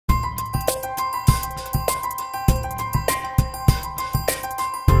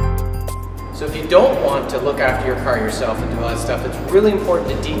don't want to look after your car yourself and do all that stuff, it's really important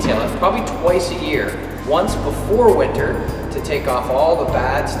to detail it probably twice a year. Once before winter to take off all the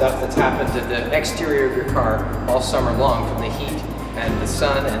bad stuff that's happened to the exterior of your car all summer long from the heat and the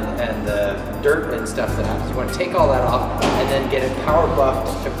sun and the dirt and stuff that happens. You want to take all that off and then get it power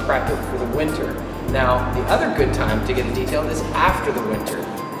buffed to prep it for the winter. Now, the other good time to get it detailed is after the winter.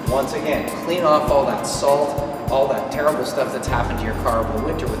 Once again, clean off all that salt, all that terrible stuff that's happened to your car over the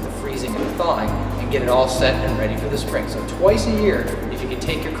winter with the freezing and the thawing, and get it all set and ready for the spring. So twice a year, if you can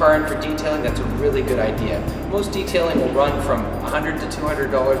take your car in for detailing, that's a really good idea. Most detailing will run from $100 to $200,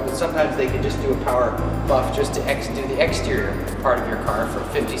 but sometimes they can just do a power buff just to do the exterior part of your car for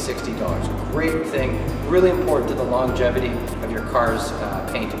 $50, $60. Great thing, really important to the longevity of your car's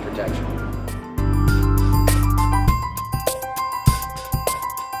paint and protection.